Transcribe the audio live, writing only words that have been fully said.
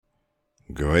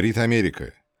Говорит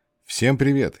Америка. Всем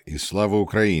привет и слава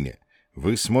Украине!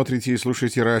 Вы смотрите и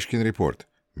слушаете Рашкин Report.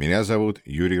 Меня зовут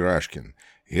Юрий Рашкин.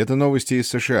 И это новости из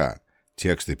США.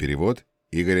 Текст и перевод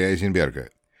Игоря Айзенберга.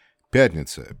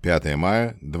 Пятница, 5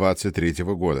 мая 2023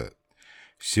 года.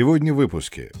 Сегодня в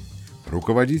выпуске.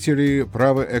 Руководители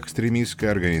правоэкстремистской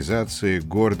организации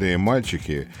 «Гордые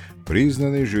мальчики»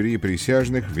 признаны жюри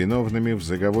присяжных виновными в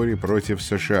заговоре против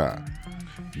США.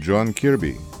 Джон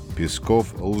Кирби.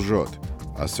 Песков лжет.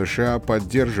 А США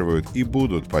поддерживают и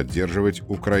будут поддерживать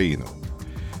Украину.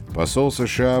 Посол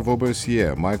США в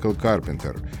ОБСЕ Майкл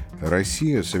Карпентер.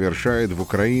 Россия совершает в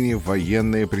Украине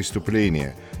военные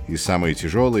преступления, и самые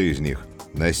тяжелые из них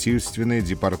 – насильственная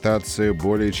депортация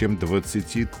более чем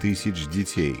 20 тысяч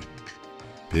детей.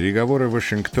 Переговоры в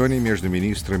Вашингтоне между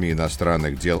министрами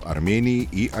иностранных дел Армении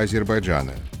и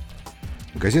Азербайджана.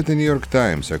 Газета «Нью-Йорк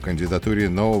Таймс» о кандидатуре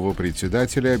нового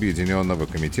председателя Объединенного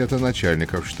комитета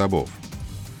начальников штабов.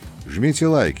 Жмите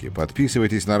лайки,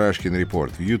 подписывайтесь на Рашкин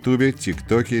Report в Ютубе,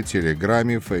 ТикТоке,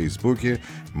 Телеграме, Фейсбуке,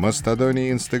 Мастодоне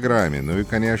и Инстаграме. Ну и,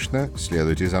 конечно,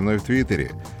 следуйте за мной в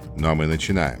Твиттере. Ну а мы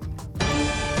начинаем.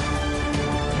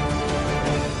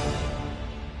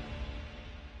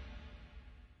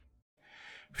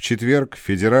 В четверг в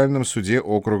Федеральном суде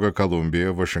округа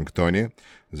Колумбия в Вашингтоне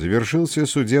завершился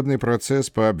судебный процесс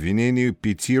по обвинению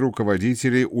 5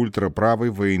 руководителей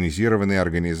ультраправой военизированной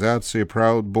организации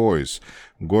Proud Boys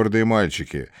 «Гордые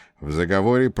мальчики» в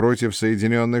заговоре против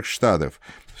Соединенных Штатов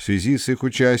в связи с их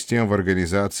участием в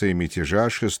организации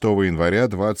мятежа 6 января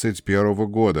 2021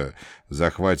 года,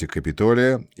 захвате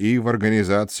Капитолия и в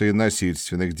организации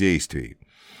насильственных действий.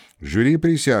 Жюри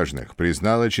присяжных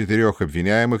признало 4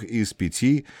 обвиняемых из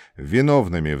 5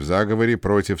 виновными в заговоре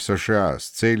против США с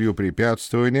целью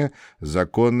препятствования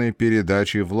законной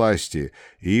передаче власти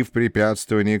и в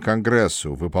препятствовании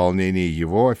Конгрессу в выполнении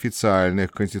его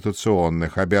официальных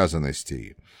конституционных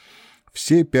обязанностей.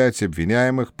 Все 5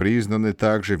 обвиняемых признаны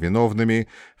также виновными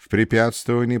в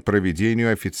препятствовании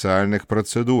проведению официальных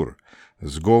процедур,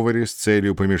 сговоре с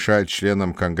целью помешать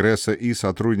членам Конгресса и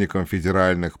сотрудникам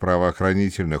федеральных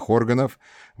правоохранительных органов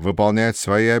выполнять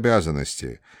свои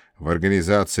обязанности в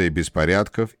организации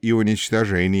беспорядков и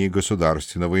уничтожении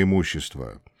государственного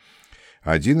имущества.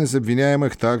 Один из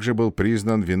обвиняемых также был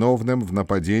признан виновным в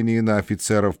нападении на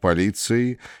офицеров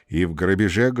полиции и в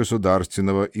грабеже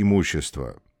государственного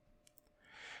имущества.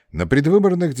 На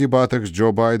предвыборных дебатах с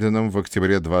Джо Байденом в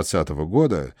октябре 2020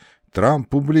 года Трамп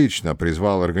публично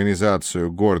призвал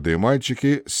организацию «Гордые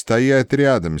мальчики» стоять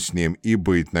рядом с ним и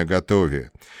быть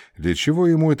наготове. Для чего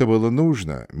ему это было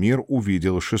нужно, мир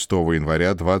увидел 6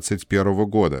 января 2021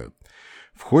 года.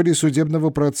 В ходе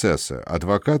судебного процесса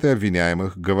адвокаты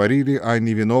обвиняемых говорили о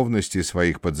невиновности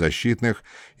своих подзащитных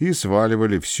и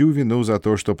сваливали всю вину за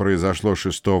то, что произошло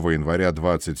 6 января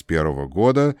 2021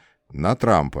 года, на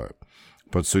Трампа.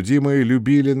 Подсудимые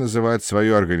любили называть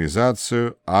свою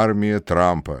организацию «Армия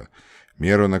Трампа».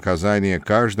 Меру наказания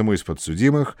каждому из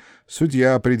подсудимых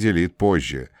судья определит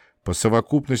позже, по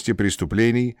совокупности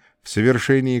преступлений, в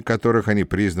совершении которых они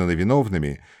признаны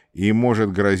виновными, и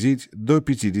может грозить до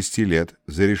 50 лет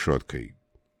за решеткой.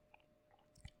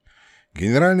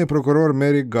 Генеральный прокурор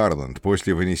Мерик Гарланд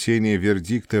после вынесения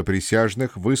вердикта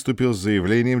присяжных выступил с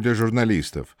заявлением для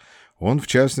журналистов. Он, в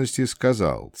частности,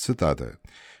 сказал, цитата,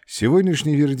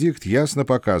 «Сегодняшний вердикт ясно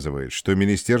показывает, что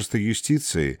Министерство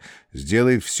юстиции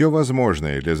сделает все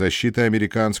возможное для защиты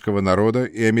американского народа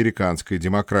и американской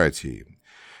демократии.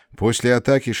 После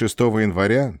атаки 6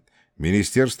 января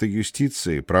Министерство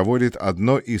юстиции проводит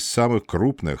одно из самых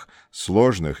крупных,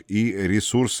 сложных и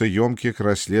ресурсоемких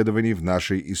расследований в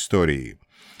нашей истории.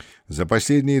 За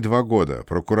последние 2 года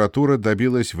прокуратура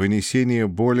добилась вынесения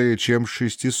более чем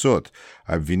 600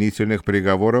 обвинительных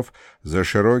приговоров за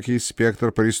широкий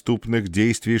спектр преступных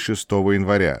действий 6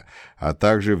 января, а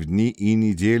также в дни и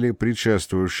недели,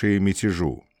 предшествующие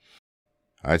мятежу.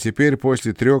 А теперь,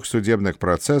 после 3 судебных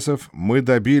процессов, мы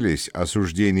добились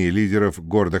осуждения лидеров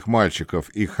гордых мальчиков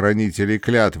и хранителей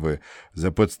клятвы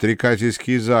за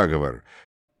подстрекательский заговор,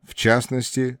 в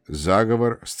частности,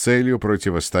 заговор с целью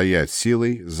противостоять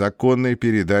силой законной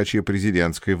передаче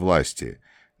президентской власти.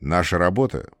 Наша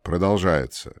работа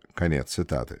продолжается. Конец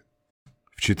цитаты.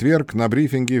 В четверг на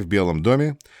брифинге в Белом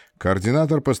доме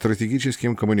координатор по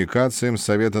стратегическим коммуникациям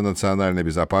Совета национальной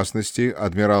безопасности,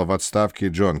 адмирал в отставке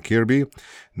Джон Кирби,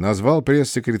 назвал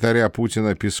пресс-секретаря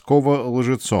Путина Пескова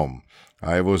лжецом,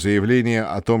 а его заявление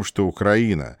о том, что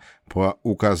Украина по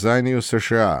указанию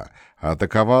США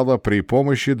атаковала при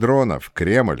помощи дронов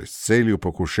Кремль с целью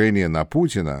покушения на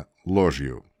Путина,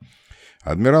 ложью.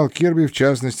 Адмирал Кирби, в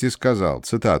частности, сказал,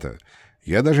 цитата,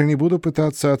 Я даже не буду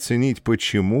пытаться оценить,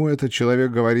 почему этот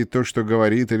человек говорит то, что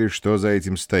говорит, или что за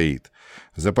этим стоит.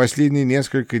 За последние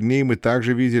несколько дней мы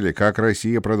также видели, как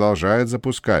Россия продолжает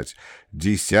запускать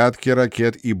десятки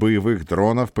ракет и боевых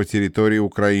дронов по территории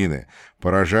Украины,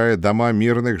 поражая дома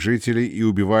мирных жителей и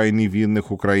убивая невинных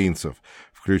украинцев,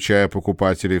 включая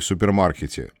покупателей в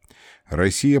супермаркете.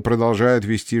 Россия продолжает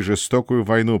вести жестокую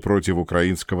войну против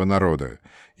украинского народа,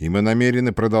 и мы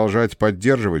намерены продолжать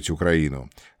поддерживать Украину,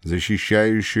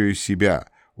 защищающую себя,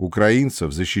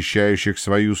 украинцев, защищающих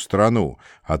свою страну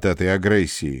от этой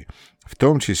агрессии. В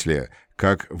том числе,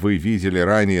 как вы видели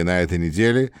ранее на этой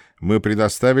неделе, мы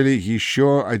предоставили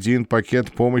еще один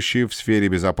пакет помощи в сфере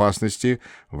безопасности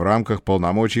в рамках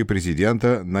полномочий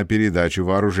президента на передачу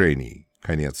вооружений.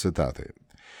 Конец цитаты.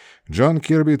 Джон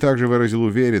Кирби также выразил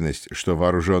уверенность, что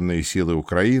вооруженные силы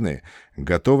Украины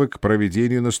готовы к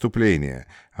проведению наступления,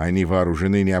 они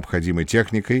вооружены необходимой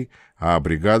техникой, а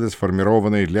бригады,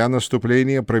 сформированные для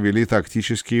наступления, провели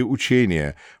тактические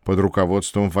учения под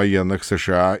руководством военных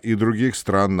США и других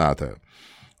стран НАТО.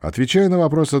 Отвечая на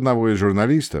вопрос одного из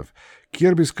журналистов,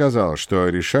 Кирби сказал, что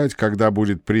решать, когда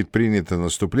будет предпринято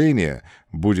наступление,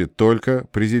 будет только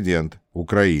президент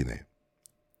Украины.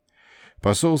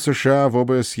 Посол США в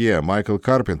ОБСЕ Майкл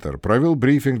Карпентер провел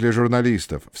брифинг для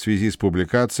журналистов в связи с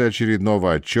публикацией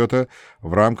очередного отчета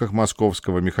в рамках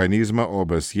московского механизма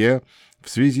ОБСЕ в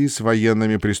связи с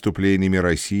военными преступлениями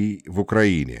России в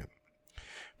Украине.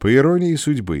 По иронии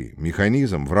судьбы,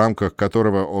 механизм, в рамках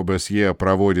которого ОБСЕ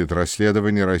проводит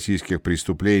расследование российских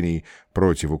преступлений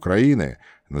против Украины,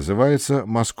 называется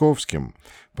 «Московским»,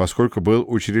 поскольку был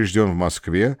учрежден в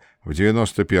Москве в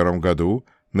 1991 году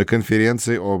на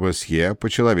конференции ОБСЕ по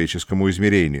человеческому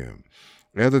измерению.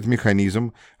 Этот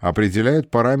механизм определяет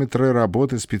параметры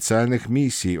работы специальных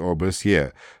миссий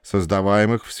ОБСЕ,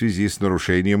 создаваемых в связи с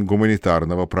нарушением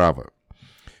гуманитарного права.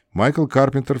 Майкл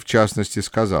Карпентер, в частности,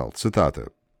 сказал, цитата,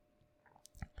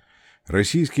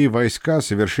 «Российские войска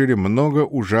совершили много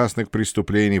ужасных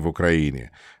преступлений в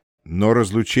Украине, но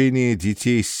разлучение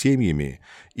детей с семьями,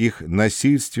 их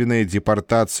насильственная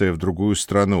депортация в другую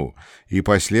страну и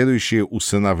последующее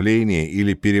усыновление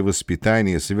или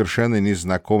перевоспитание совершенно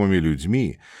незнакомыми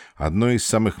людьми – одно из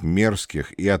самых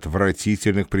мерзких и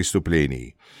отвратительных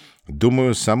преступлений.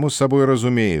 Думаю, само собой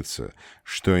разумеется,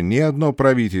 что ни одно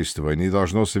правительство не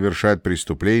должно совершать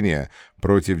преступления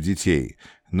против детей,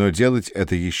 но делать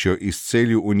это еще и с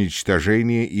целью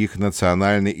уничтожения их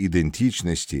национальной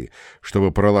идентичности,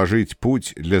 чтобы проложить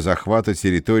путь для захвата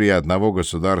территории одного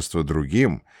государства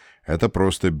другим, это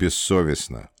просто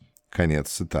бессовестно». Конец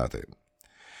цитаты.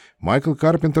 Майкл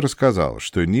Карпентер сказал,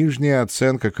 что нижняя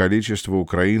оценка количества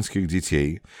украинских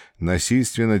детей,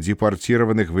 насильственно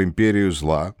депортированных в империю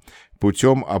зла,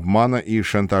 путем обмана и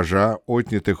шантажа,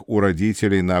 отнятых у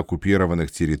родителей на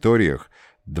оккупированных территориях,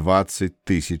 20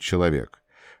 тысяч человек.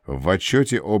 В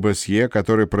отчете ОБСЕ,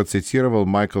 который процитировал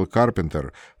Майкл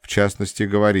Карпентер, в частности,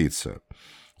 говорится,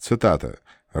 цитата,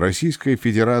 «Российская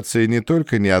Федерация не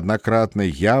только неоднократно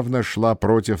явно шла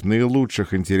против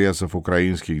наилучших интересов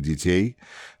украинских детей,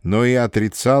 но и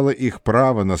отрицала их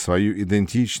право на свою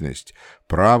идентичность,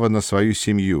 право на свою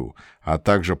семью, а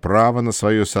также право на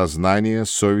свое сознание,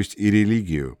 совесть и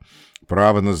религию,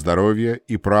 право на здоровье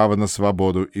и право на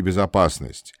свободу и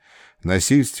безопасность.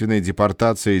 Насильственная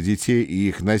депортация детей и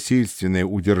их насильственное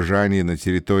удержание на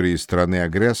территории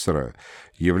страны-агрессора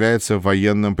является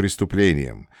военным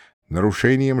преступлением,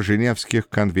 нарушением Женевских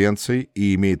конвенций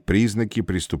и имеет признаки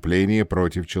преступления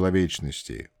против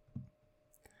человечности».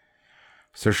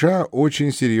 США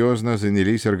очень серьезно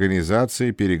занялись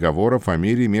организацией переговоров о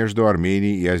мире между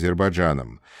Арменией и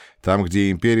Азербайджаном. Там, где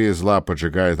империя зла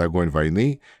поджигает огонь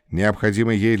войны,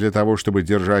 необходимый ей для того, чтобы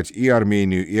держать и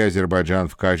Армению, и Азербайджан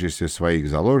в качестве своих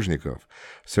заложников,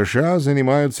 США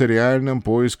занимаются реальным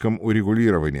поиском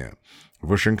урегулирования. В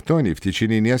Вашингтоне в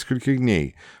течение нескольких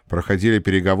дней проходили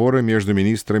переговоры между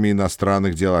министрами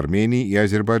иностранных дел Армении и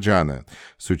Азербайджана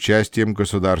с участием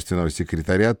государственного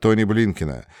секретаря Тони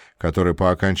Блинкена, который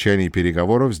по окончании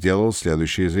переговоров сделал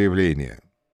следующее заявление.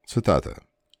 Цитата.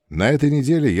 «На этой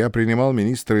неделе я принимал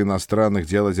министра иностранных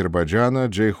дел Азербайджана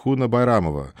Джейхуна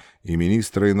Байрамова и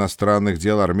министра иностранных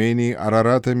дел Армении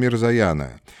Арарата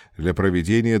Мирзаяна для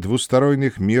проведения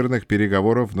двусторонних мирных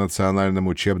переговоров в Национальном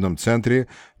учебном центре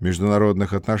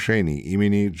международных отношений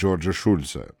имени Джорджа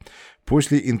Шульца.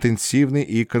 После интенсивной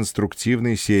и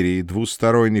конструктивной серии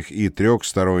двусторонних и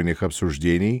трехсторонних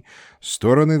обсуждений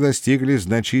стороны достигли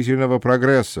значительного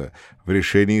прогресса в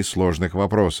решении сложных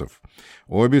вопросов.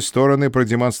 Обе стороны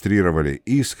продемонстрировали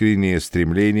искреннее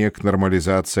стремление к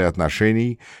нормализации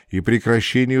отношений и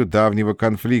прекращению давнего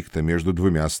конфликта между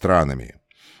двумя странами.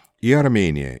 И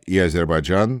Армения, и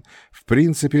Азербайджан в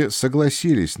принципе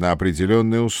согласились на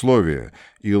определенные условия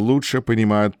и лучше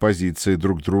понимают позиции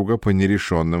друг друга по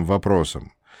нерешенным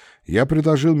вопросам. Я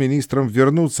предложил министрам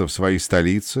вернуться в свои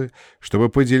столицы, чтобы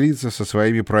поделиться со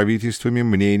своими правительствами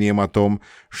мнением о том,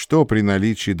 что при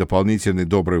наличии дополнительной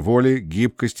доброй воли,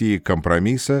 гибкости и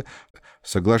компромисса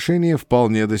соглашение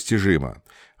вполне достижимо.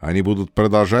 Они будут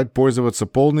продолжать пользоваться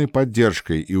полной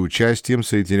поддержкой и участием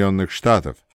Соединенных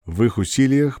Штатов в их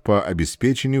усилиях по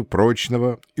обеспечению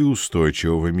прочного и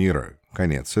устойчивого мира.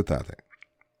 Конец цитаты.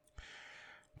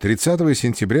 30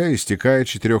 сентября истекает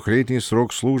 4-летний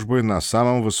срок службы на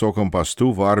самом высоком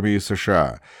посту в армии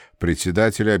США,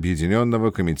 председателя Объединенного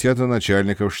комитета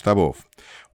начальников штабов,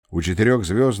 у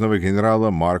 4-звездного генерала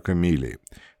Марка Милли.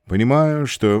 Понимаю,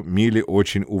 что Милли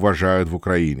очень уважают в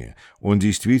Украине. Он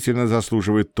действительно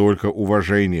заслуживает только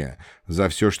уважения за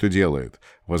все, что делает,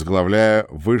 возглавляя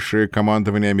высшее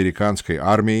командование американской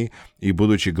армии и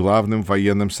будучи главным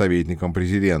военным советником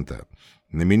президента.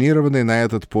 Номинированный на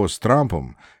этот пост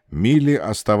Трампом, Милли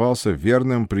оставался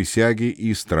верным присяге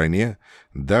и стране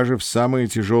даже в самые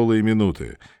тяжелые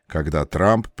минуты, когда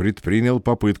Трамп предпринял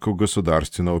попытку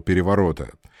государственного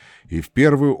переворота. И в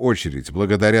первую очередь,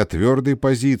 благодаря твердой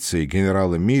позиции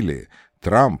генерала Милли,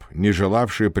 Трамп, не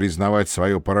желавший признавать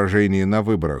свое поражение на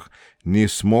выборах, не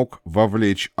смог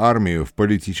вовлечь армию в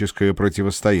политическое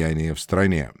противостояние в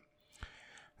стране.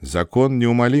 Закон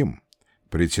неумолим.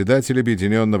 Председатель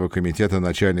Объединенного комитета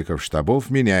начальников штабов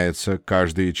меняется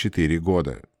каждые 4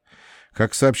 года.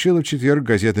 Как сообщила в четверг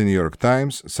газета «Нью-Йорк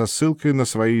Таймс» со ссылкой на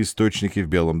свои источники в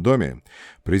Белом доме,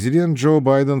 президент Джо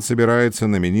Байден собирается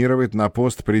номинировать на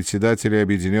пост председателя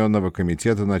Объединенного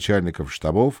комитета начальников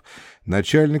штабов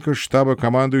начальника штаба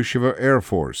командующего Air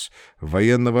Force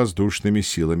военно-воздушными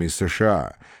силами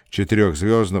США,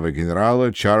 4-звездного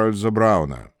генерала Чарльза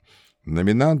Брауна.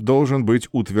 Номинант должен быть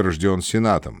утвержден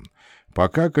Сенатом.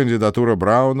 Пока кандидатура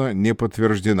Брауна не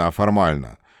подтверждена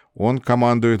формально. Он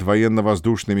командует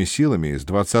военно-воздушными силами с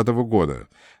 2020 года.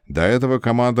 До этого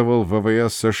командовал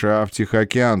ВВС США в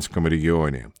Тихоокеанском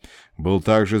регионе. Был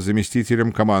также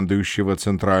заместителем командующего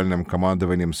Центральным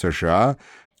командованием США,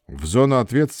 в зону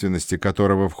ответственности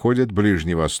которого входят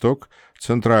Ближний Восток,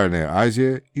 Центральная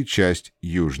Азия и часть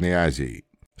Южной Азии.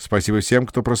 Спасибо всем,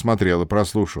 кто просмотрел и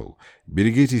прослушал.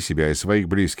 Берегите себя и своих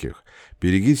близких.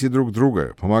 Берегите друг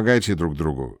друга, помогайте друг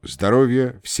другу.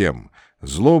 Здоровья всем.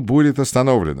 Зло будет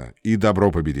остановлено, и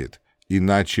добро победит.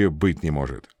 Иначе быть не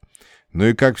может. Ну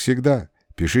и как всегда,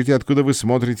 пишите, откуда вы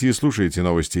смотрите и слушаете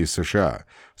новости из США.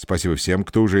 Спасибо всем,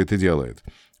 кто уже это делает.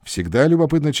 Всегда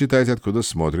любопытно читать, откуда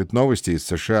смотрят новости из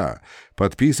США.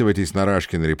 Подписывайтесь на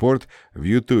Рашкин Репорт в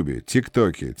Ютубе,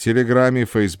 ТикТоке, Телеграме,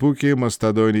 Фейсбуке,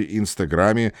 Мастодоне,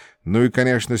 Инстаграме, ну и,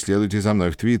 конечно, следуйте за мной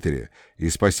в Твиттере. И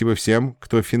спасибо всем,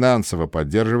 кто финансово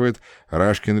поддерживает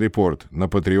Рашкин Репорт на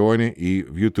Патреоне и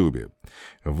в Ютубе.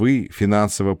 Вы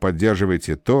финансово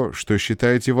поддерживаете то, что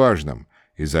считаете важным,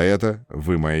 и за это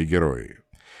вы мои герои.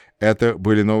 Это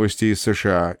были новости из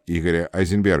США Игоря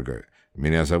Айзенберга.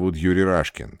 Меня зовут Юрий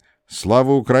Рашкин.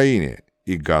 Слава Украине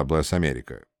и God bless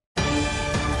America!